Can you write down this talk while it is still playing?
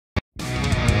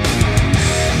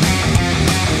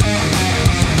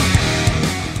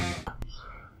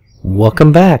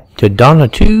Welcome back to Dawn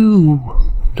of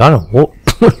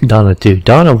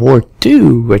War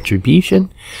 2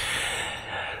 Retribution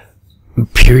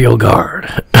Imperial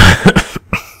Guard.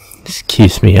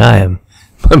 Excuse me, my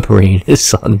brain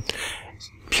is on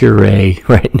puree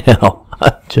right now.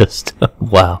 I'm just,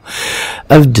 wow.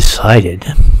 I've decided,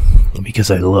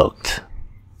 because I looked,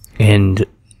 and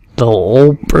the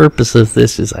whole purpose of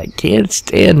this is I can't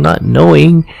stand not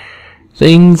knowing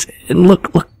things, and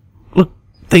look,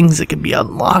 things that can be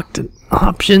unlocked and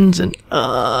options, and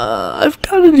I've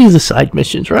got to do the side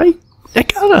missions, right? I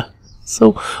gotta.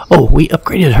 So, we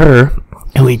upgraded her,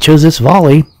 and we chose this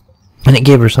volley, and it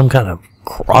gave her some kind of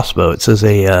crossbow. It says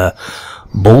a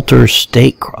bolter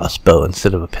stake crossbow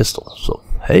instead of a pistol. So,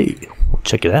 hey, we'll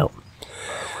check it out.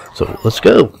 So, let's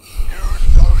go.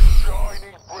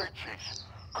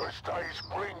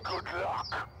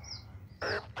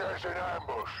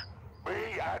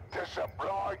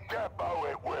 Supply depot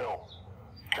it will.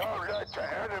 Don't let the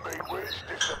enemy reach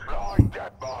the supply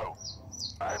depot.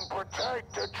 And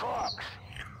protect the trucks.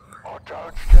 I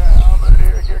don't care how many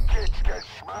of your kids get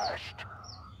smashed.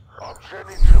 I'm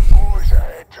sending some boys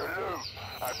ahead to loot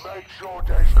and make sure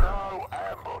there's no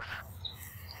ambush.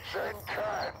 Send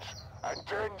cans and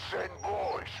then send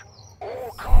boys.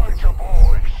 All kinds of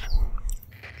boys.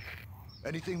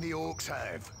 Anything the orcs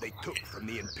have, they took from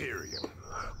the Imperial.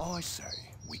 I say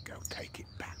we go take it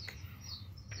back.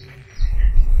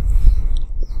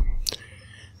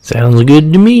 Sounds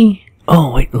good to me.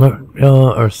 Oh, wait,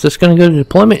 is this going to go to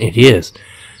deployment? It is.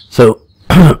 So,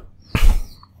 I'm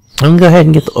going to go ahead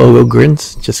and get the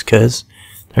Ogrins, just because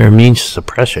they're immune to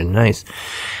suppression. Nice.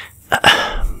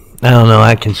 I don't know,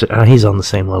 he's on the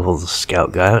same level as the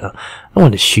scout guy. I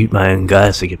want to shoot my own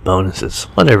guys to get bonuses.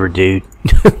 Whatever, dude.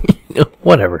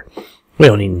 Whatever. We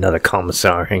don't need another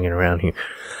commissar hanging around here.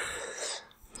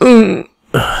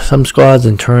 Some squads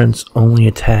and turrets only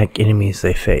attack enemies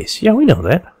they face. Yeah, we know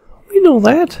that. We know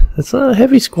that. It's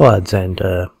heavy squads and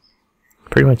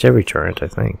pretty much every turret, I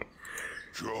think.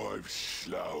 Drive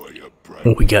slower, you brave.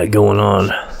 What we got going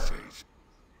on?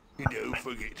 Don't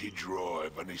forget to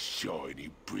drive on the shiny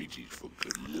bridges for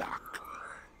good luck.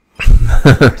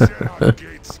 Past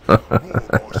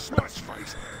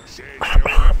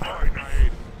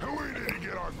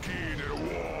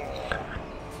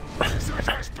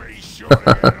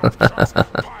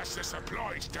the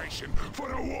supply station for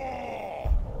the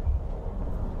war.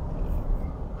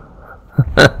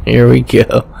 Here we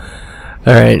go.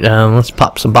 Alright, let's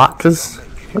pop some boxes.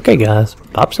 Okay, guys,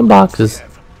 pop some boxes.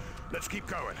 Let's keep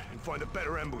going and find a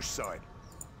better ambush site.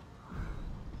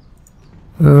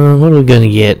 What are we gonna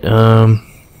get?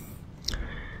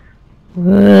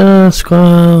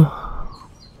 Squad.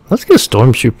 Let's get a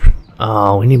stormtrooper.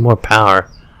 Oh, we need more power.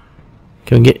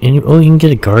 Can we get any? Oh, you can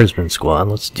get a guardsman squad.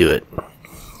 Let's do it.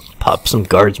 Pop some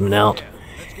guardsmen out.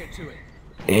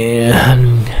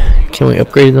 And can we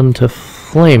upgrade them to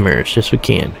flamers? Yes, we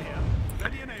can.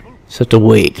 Just have to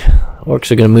wait.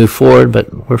 Orcs are going to move forward,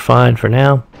 but we're fine for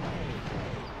now.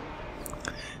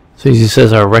 So he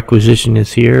says our requisition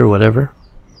is here or whatever.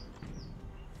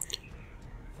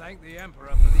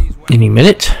 Any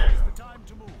minute.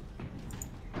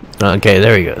 Okay,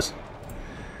 there he goes.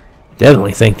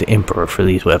 Definitely thank the Emperor for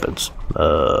these weapons.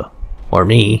 Or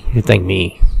me. You thank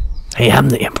me. Hey, I'm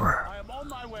the Emperor.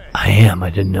 I am. I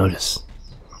didn't notice.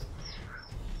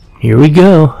 Here we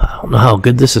go. I don't know how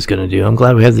good this is going to do. I'm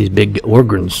glad we have these big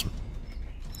Ogrins.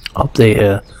 I hope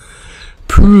they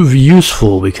prove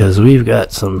useful because we've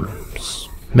got some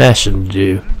smashing to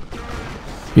do.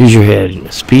 Use your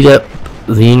head. Speed up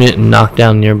the unit and knock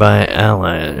down nearby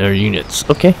ally or units.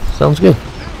 Okay, sounds good.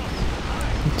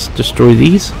 Let's destroy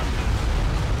these.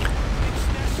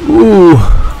 Ooh,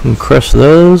 and crush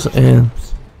those and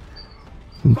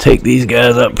take these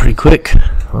guys up pretty quick.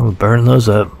 I'll burn those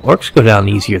up. Orcs go down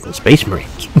easier than Space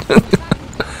Marines.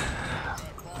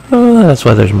 Oh, that's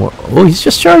why there's more. Oh, he's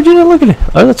just charging in. Look at it.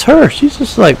 Oh, that's her. She's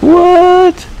just like,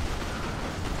 what?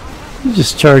 He's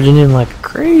just charging in like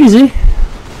crazy.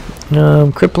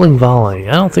 Crippling volley.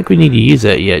 I don't think we need to use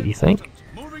that yet. You think?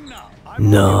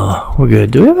 No, we're good.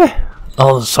 Do we have a?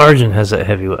 Oh, the sergeant has that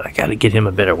heavy. I gotta get him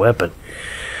a better weapon.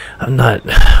 I've not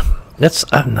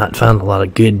found a lot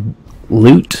of good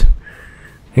loot.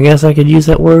 I guess I could use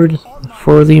that word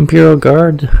for the Imperial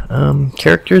Guard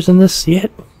characters in this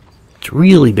yet. It's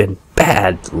really been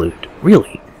bad loot.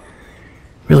 Really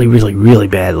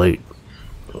bad loot.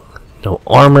 No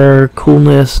armor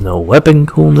coolness, no weapon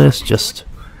coolness, just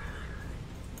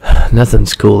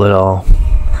nothing's cool at all.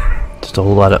 Just a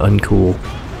whole lot of uncool.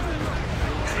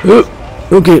 Oop.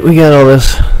 Okay, we got all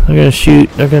this. They're gonna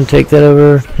shoot. They're gonna take that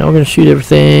over. Now we're gonna shoot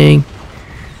everything.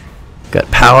 Got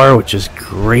power, which is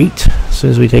great. As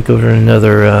soon as we take over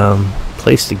another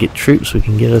place to get troops, we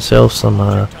can get ourselves some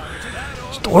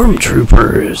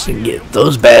stormtroopers and get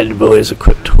those bad boys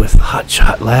equipped with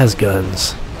hotshot las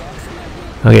guns.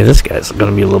 Okay, this guy's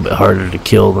gonna be a little bit harder to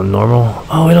kill than normal.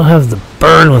 Oh, we don't have the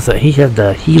burn with it. He had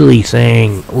the Healy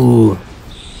thing. Ooh.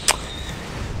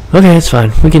 Okay, it's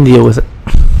fine. We can deal with it.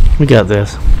 We got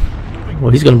this.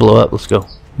 Well, he's gonna blow up. Let's go.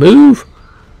 Move.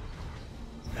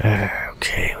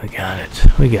 Okay, we got it.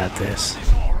 We got this.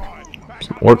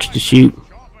 Some orcs to shoot.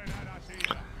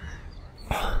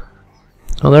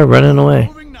 Oh, they're running away.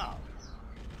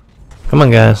 Come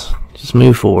on, guys. Just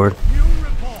move forward.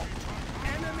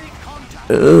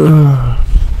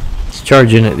 Let's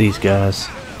charge in at these guys.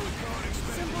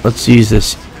 Let's use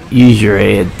this. Use your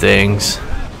aid things.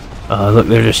 Look,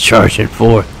 they're just charging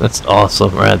forward. That's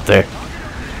awesome right there.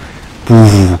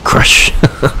 Ooh, crush.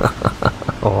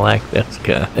 I like those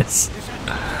guys.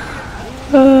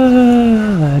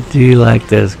 I do like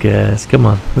those guys. Come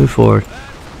on, move forward.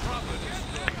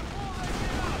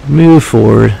 Move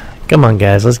forward. Come on,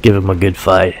 guys. Let's give them a good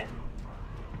fight.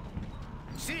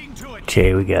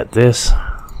 Okay, we got this.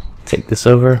 Take this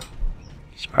over.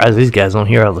 Surprised these guys don't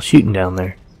hear all the shooting down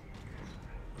there.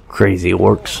 Crazy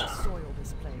orcs.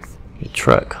 Get a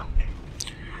truck.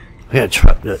 We got a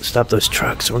truck to stop those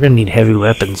trucks. We're gonna need heavy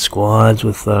weapon squads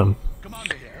with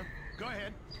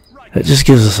that just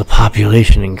gives us a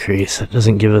population increase. That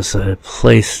doesn't give us a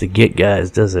place to get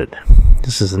guys, does it?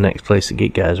 This is the next place to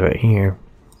get guys right here.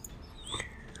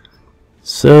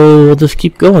 So we'll just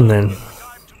keep going then.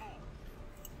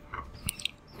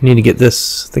 Need to get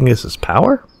this. I think this is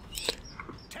power.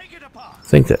 I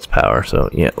think that's power. So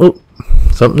yeah. Oh,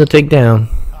 something to take down.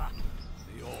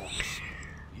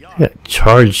 Got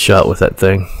charge shot with that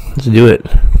thing. Let's do it.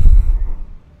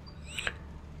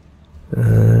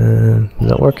 Does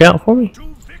that work out for me?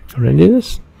 Can I do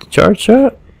this? Charge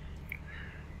shot?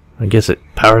 I guess it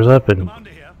powers up and...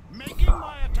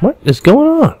 What is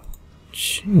going on?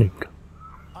 Shoot.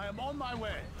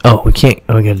 Oh, we can't...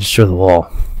 Oh, we gotta destroy the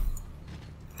wall.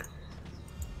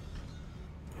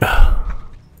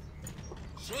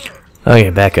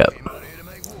 Okay, back up.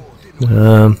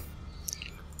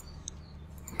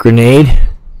 Grenade.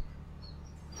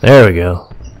 There we go.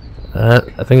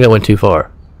 I think that went too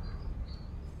far.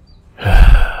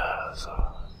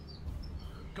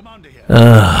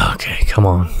 Okay, come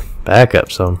on. Back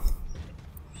up some.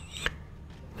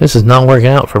 This is not working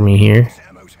out for me here.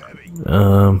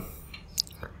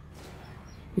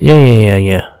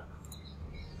 Yeah.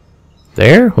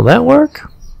 There? Will that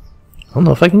work? I don't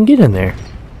know if I can get in there.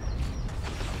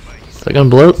 Is that gonna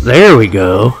blow? There we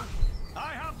go.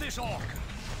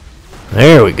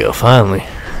 There we go, finally.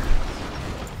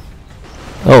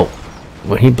 Oh,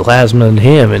 when he plasmaed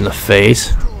him in the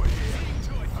face.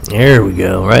 There we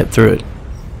go, right through it.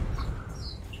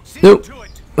 Nope.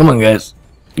 Come on, guys.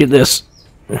 Get this.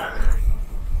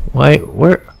 Why?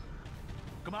 Where?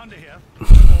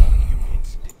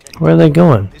 Where are they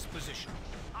going?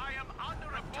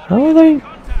 How are they?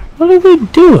 What are they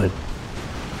doing?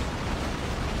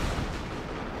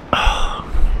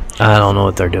 I don't know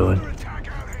what they're doing.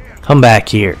 Come back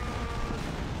here.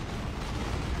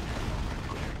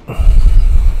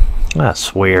 I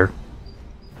swear.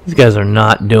 These guys are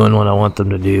not doing what I want them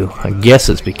to do. I guess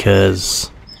it's because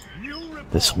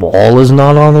this wall is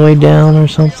not all the way down or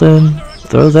something.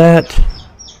 Throw that.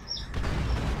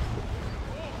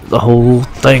 The whole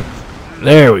thing.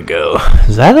 There we go.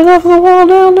 Is that enough of the wall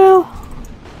down now?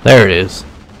 There it is.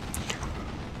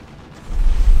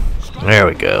 There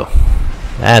we go.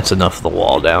 That's enough of the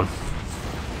wall down.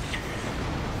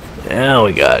 Now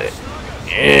we got it.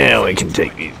 Yeah, we can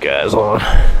take these guys on.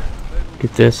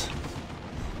 Get this.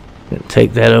 Gonna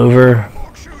take that over.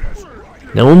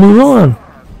 Then we'll move on.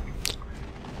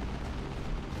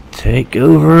 Take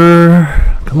over.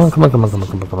 Come on.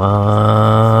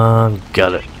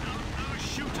 Got it.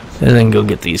 And then go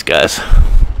get these guys.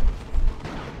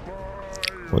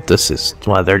 What this is,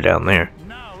 why they're down there.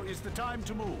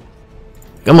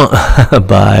 Come on.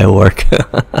 Bye, work.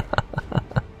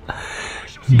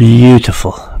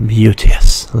 Beautiful.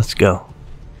 Beauteous. Let's go.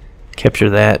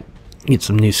 Capture that. Get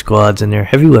some new squads in there.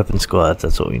 Heavy weapon squads,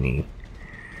 that's what we need.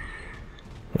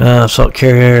 Assault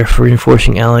carrier for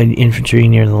reinforcing allied infantry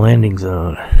near the landing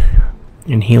zone.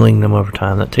 And healing them over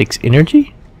time. That takes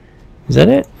energy? Is that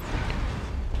it?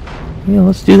 Yeah,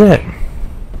 let's do that.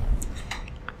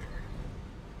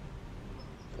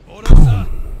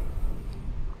 Boom.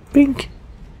 Bink.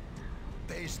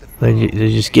 They're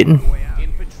just getting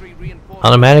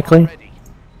automatically.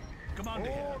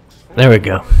 There we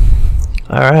go.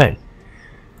 Alright.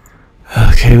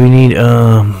 Okay, we need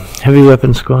Heavy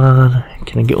weapon squad.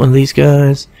 Can I get one of these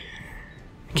guys?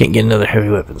 Can't get another heavy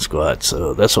weapon squad,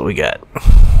 so that's what we got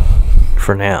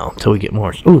for now until we get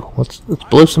more. Ooh, let's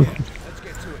blow some.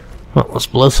 Well, let's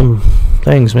blow some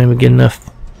things. Maybe get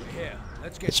enough.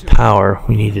 It's power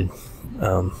we needed.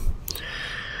 We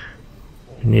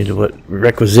needed what?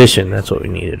 Requisition. That's what we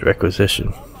needed.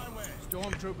 Requisition.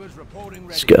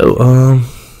 Let's go.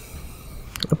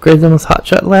 Upgrade them with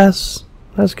hotshot las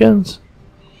guns.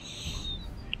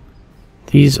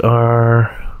 These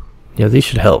are, yeah, these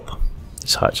should help.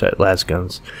 These hotshot las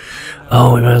guns.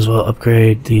 Oh, we might as well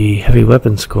upgrade the heavy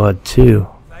weapon squad too,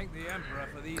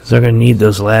 because they're gonna need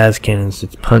those las cannons to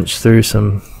punch through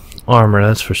some armor.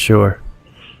 That's for sure.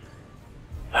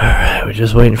 All right, we're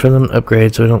just waiting for them to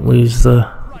upgrade so we don't lose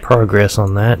the progress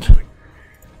on that.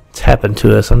 It's happened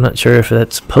to us. I'm not sure if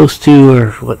that's supposed to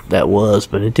or what that was,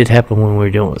 but it did happen when we were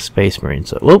doing with Space Marines.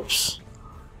 So, whoops.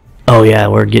 Oh yeah,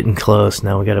 we're getting close.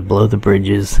 Now we gotta blow the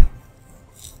bridges.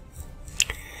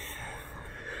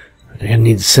 They're gonna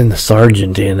need to send the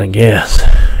sergeant in, I guess.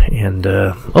 And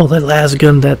oh, that last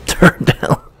gun that turned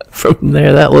down from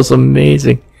there, that was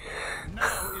amazing.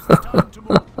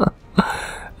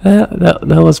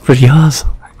 that was pretty awesome.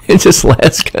 It just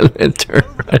last gun and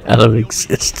turned right out of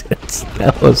existence.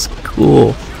 That was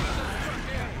cool.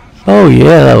 Oh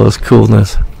yeah, that was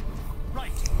coolness.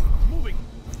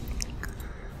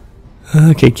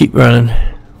 Okay, keep running.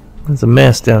 There's a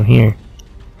mess down here.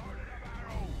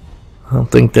 I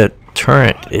don't think that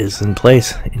turret is in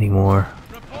place anymore.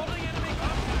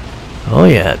 Oh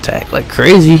yeah, attack like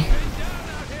crazy.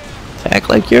 Attack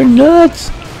like you're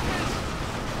nuts.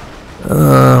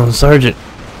 Sergeant,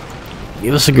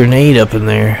 give us a grenade up in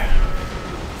there.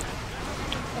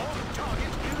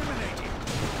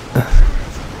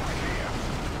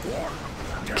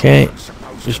 Okay,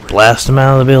 just blast them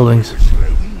out of the buildings.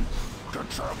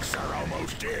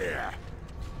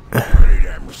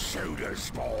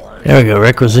 There we go,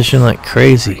 requisition like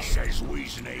crazy.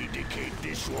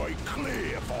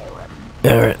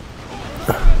 Alright.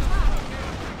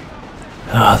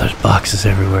 Oh, there's boxes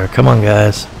everywhere. Come on,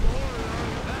 guys.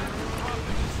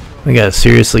 We gotta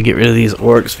seriously get rid of these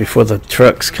orcs before the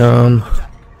trucks come.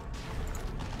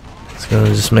 It's gonna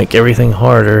just make everything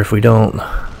harder if we don't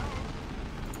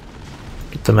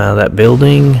get them out of that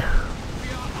building.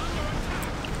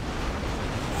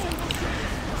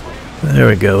 There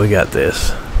we go, we got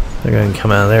this. They're gonna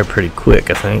come out of there pretty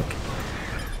quick, I think.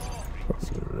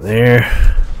 There.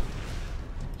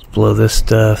 Let's blow this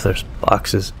stuff. There's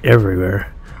boxes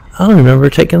everywhere. I don't remember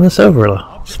taking this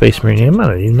over, Space Marine. I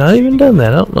might have not even done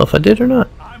that. I don't know if I did or not.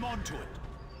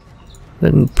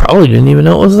 Then probably didn't even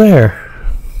know it was there.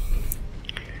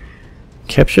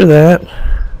 Capture that.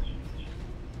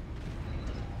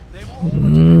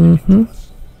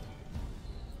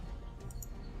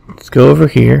 Let's go over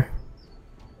here.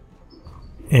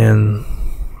 And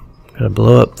gotta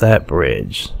blow up that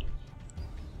bridge.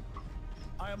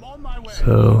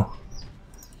 So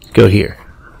let's go here.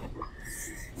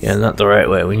 Yeah, not the right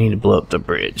way. We need to blow up the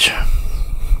bridge.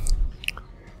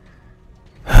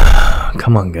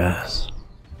 Come on, guys.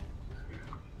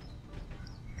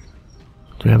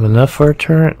 Do we have enough for a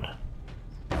turret?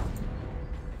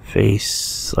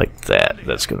 Face like that.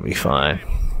 That's gonna be fine.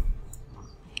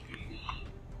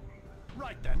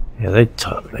 Yeah, they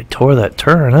tore that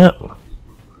turret up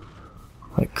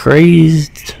like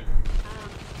crazed.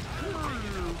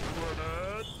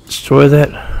 Destroy that.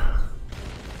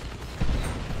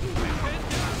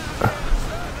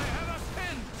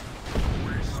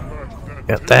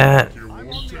 Got that.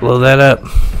 Blow that up.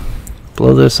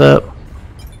 Blow this up.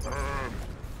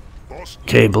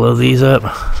 Okay, blow these up.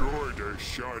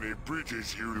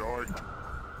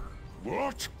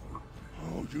 What?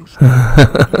 Oh, you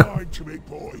lied to me,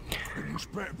 boy. And you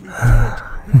spent me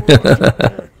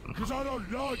because I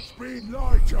don't like being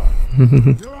lied to.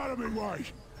 You're out of my way.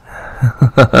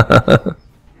 Gotta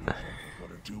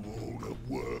do all the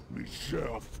work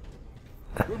myself.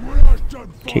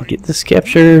 Okay, get this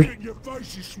captured.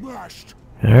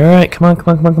 Alright, come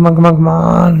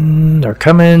on. They're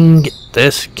coming. Get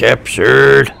this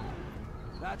captured.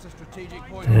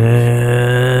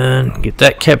 And get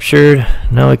that captured.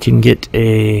 Now I can get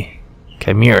a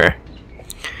Chimera.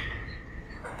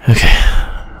 Okay,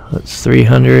 that's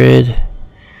 300.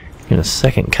 Get a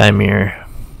second Chimera.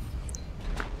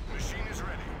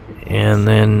 And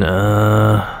then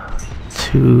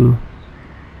 2.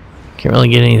 Can't really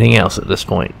get anything else at this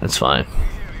point. That's fine.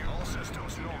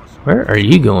 Where are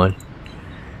you going?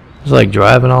 It's like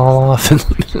driving all off in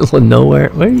the middle of nowhere.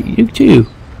 Where are you two?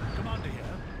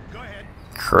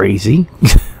 Crazy.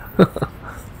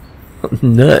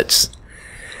 Nuts.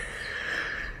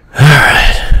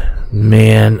 Alright.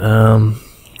 Man,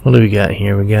 what do we got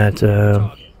here? We got,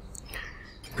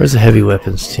 where's the heavy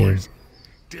weapons team?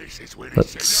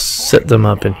 Let's set them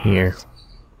up in here.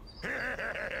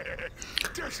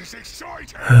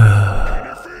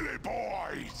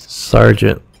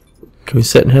 Sergeant. Can we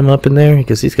set him up in there?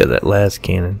 Because he's got that last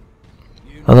cannon.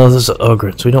 Oh no, this is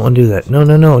Ogrins. We don't want to do that. No.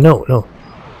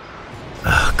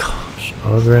 Oh gosh.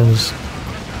 Ogrins.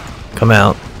 Come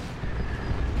out.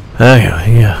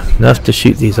 Okay, yeah. Enough to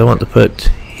shoot these. I want to put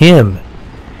him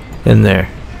in there.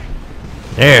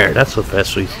 There. That's what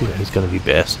best we see. He's going to be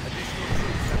best.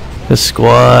 This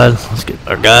squad. Let's get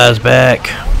our guys back.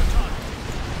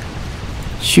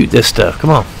 Shoot this stuff. Come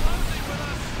on.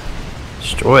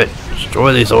 Destroy it.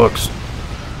 Destroy these orcs.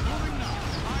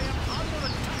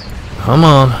 Come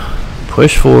on.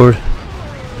 Push forward.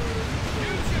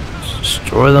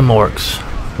 Destroy them orcs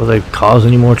before they cause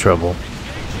any more trouble.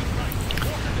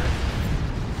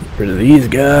 Get rid of these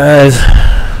guys.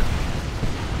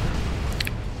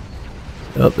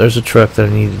 Oh, there's a truck that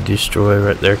I need to destroy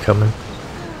right there coming.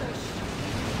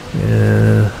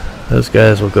 Yeah, those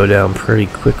guys will go down pretty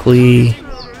quickly.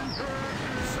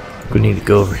 We need to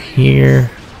go over here.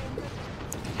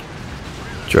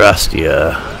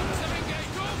 Drastia.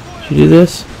 Should you do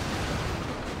this?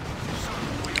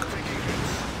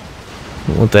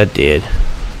 I want that dead.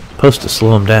 Supposed to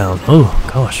slow him down. Oh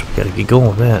gosh, we gotta get going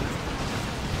with that.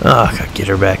 Oh, I gotta get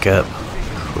her back up.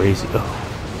 Crazy. Oh.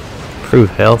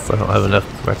 Improve health. I don't have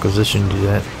enough requisition to do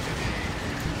that.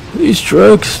 These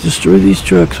trucks. Destroy these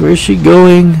trucks. Where is she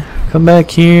going? Come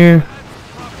back here.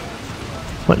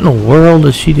 What in the world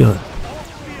is she doing?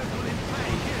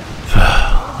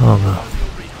 Oh no.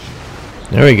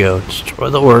 There we go. Destroy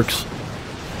the works.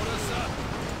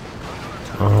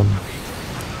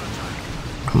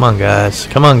 Come on guys.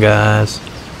 Come on guys.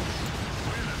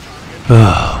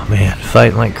 Oh man,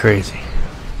 fighting like crazy.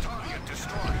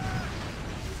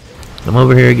 Come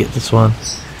over here and get this one.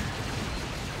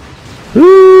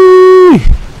 Woo!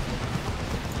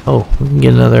 Oh, we can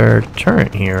get another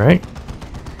turret here, right?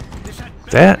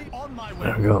 That.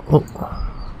 There we go. Oh.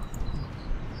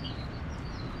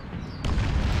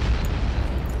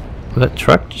 Was that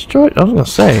truck destroyed? I was gonna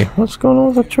say, what's going on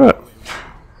with that truck?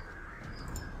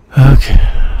 Okay.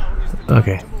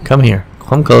 Okay, come here.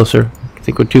 Come closer. I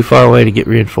think we're too far away to get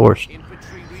reinforced.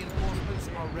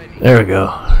 There we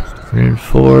go.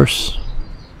 Reinforce.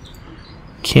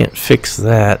 Can't fix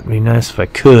that. It'd be nice if I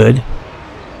could.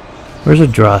 Where's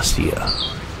Adrastia?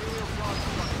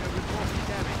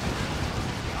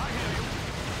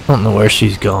 I don't know where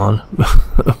she's gone.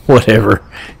 Whatever.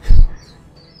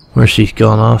 Where she's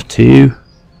gone off to.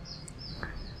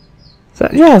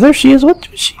 Yeah, there she is. What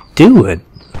is she doing?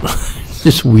 It's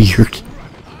just weird.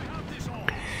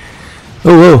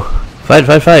 Oh, whoa. Fight,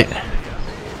 fight, fight.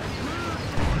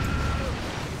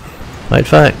 Fight,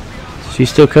 fight. She's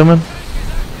still coming?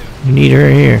 We need her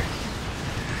here.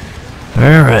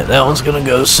 Alright, that one's gonna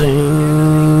go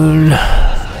soon. I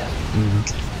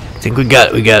think we got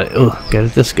it, we got it. Oh, got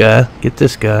it, this guy. Get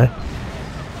this guy.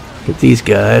 Get these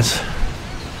guys.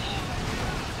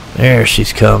 There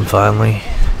she's come finally.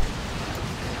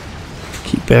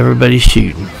 Keep everybody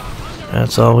shooting.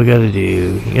 That's all we gotta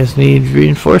do. You guys need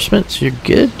reinforcements? You're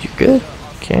good? You're good?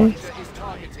 Okay.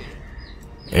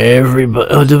 Everybody.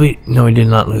 Oh, did we? No, we did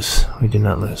not lose. We did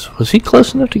not lose. Was he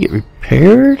close enough to get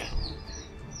repaired?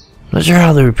 Not sure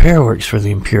how the repair works for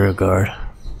the Imperial Guard.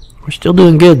 We're still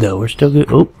doing good though. We're still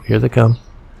good. Oh, here they come.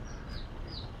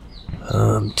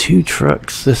 2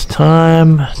 trucks this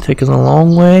time. Taking a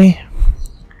long way.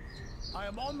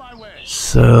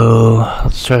 So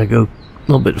let's try to go a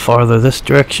little bit farther this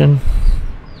direction.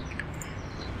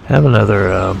 Have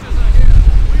another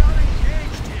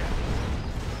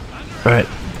right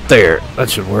there. That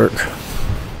should work.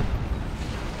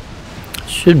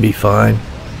 Should be fine. I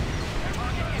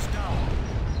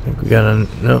think we got a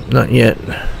nope, not yet.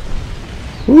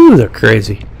 Ooh, they're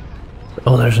crazy.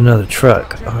 Oh, there's another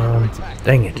truck.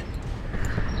 Dang it.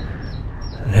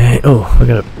 Hey, oh, we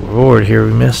got a reward here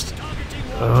we missed.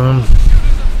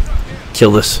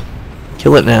 Kill this.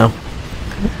 Kill it now.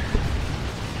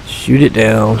 Shoot it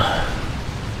down.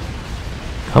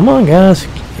 Come on, guys.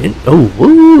 Oh,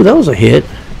 woo, that was a hit.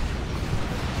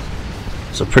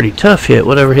 It's a pretty tough hit.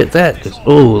 Whatever hit that.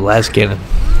 Oh, last cannon.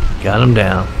 Got him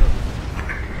down.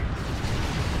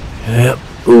 Yep.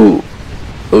 Ooh.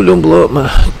 Oh, don't blow up my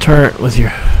turret with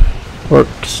your orc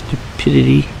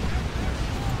stupidity.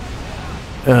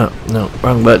 No,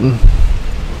 wrong button.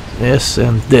 This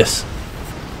and this.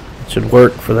 Should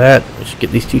work for that. We should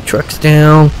get these 2 trucks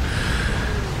down.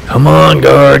 Come on,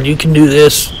 guard. You can do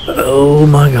this. Oh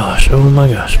my gosh. Oh my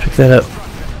gosh. Pick that up.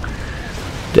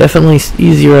 Definitely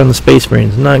easier on the Space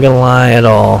Marines, not gonna lie at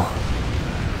all.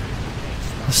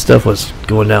 This stuff was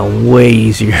going down way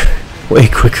easier, way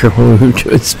quicker when we were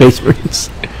doing Space Marines.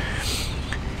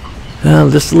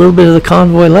 Just a little bit of the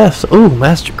convoy left. Oh,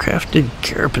 mastercrafted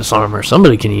carapace armor.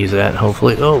 Somebody can use that,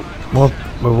 hopefully. Oh, more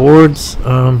rewards.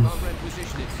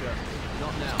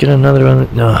 Get another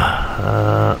one.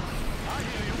 No.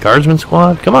 Guardsman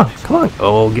squad. Come on, come on.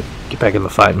 Oh, get back in the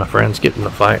fight, my friends. Get in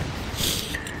the fight.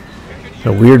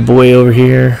 A weird boy over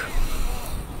here.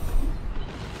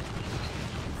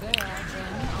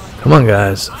 Come on,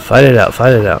 guys. Fight it out.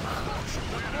 Fight it out.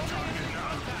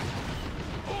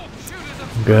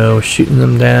 Go shooting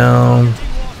them down.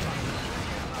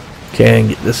 Okay, and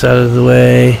get this out of the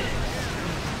way.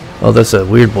 Oh, that's a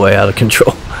weird boy out of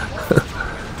control.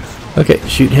 Okay,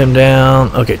 shoot him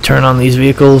down. Okay, turn on these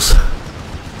vehicles.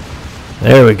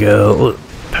 There we go. Look,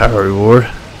 power reward.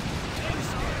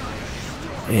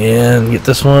 And get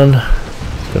this one.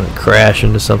 It's gonna crash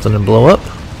into something and blow up.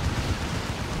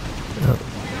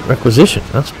 Requisition.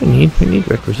 That's what we need. We need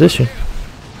requisition.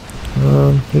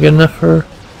 We got enough for...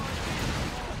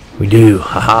 We do.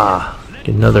 Haha.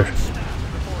 Get another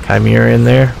Chimera in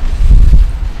there.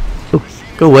 Oh,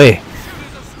 go away.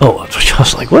 Oh, I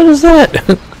was like, what is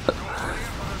that?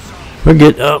 We're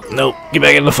good. Oh, nope. Get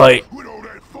back in the fight.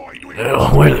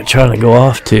 Oh, where are they trying to go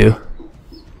off to?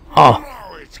 Oh.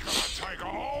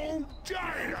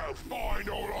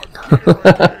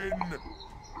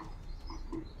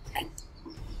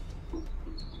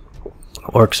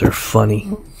 Orcs are funny.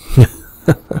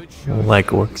 I like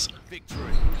orcs.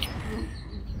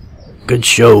 Good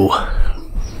show.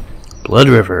 Blood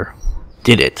River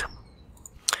did it.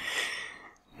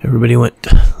 Everybody went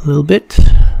a little bit.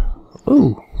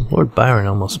 Oh, Lord Byron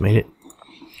almost made it.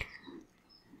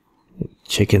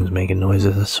 Chickens making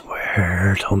noises, I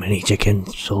swear. So many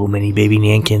chickens, so many baby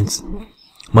nankins.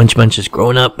 Munch Munch is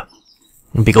growing up.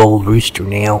 A big old rooster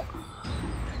now.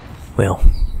 Well,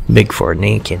 big for a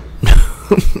nankin.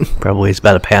 Probably it's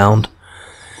about a pound.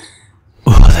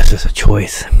 Oh, this is a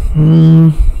choice.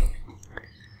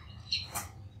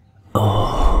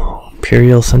 Oh,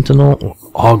 Imperial Sentinel or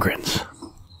Ogrins.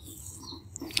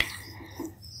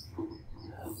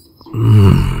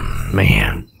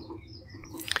 Man.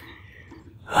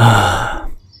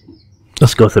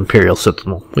 Let's go with Imperial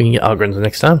Sentinel. We can get Ogrins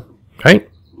next time, right?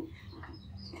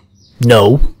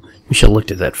 No. We should have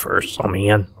looked at that first. Oh,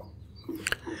 man.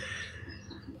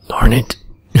 Darn it.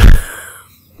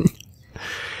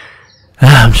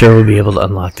 I'm sure we'll be able to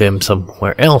unlock them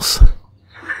somewhere else.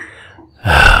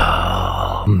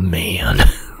 Oh, man.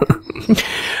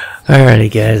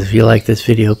 Alrighty, guys. If you like this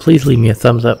video, please leave me a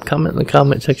thumbs up, comment in the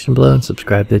comment section below, and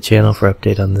subscribe to the channel for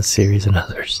update on this series and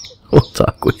others. We'll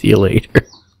talk with you later.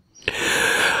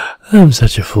 I'm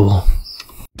such a fool.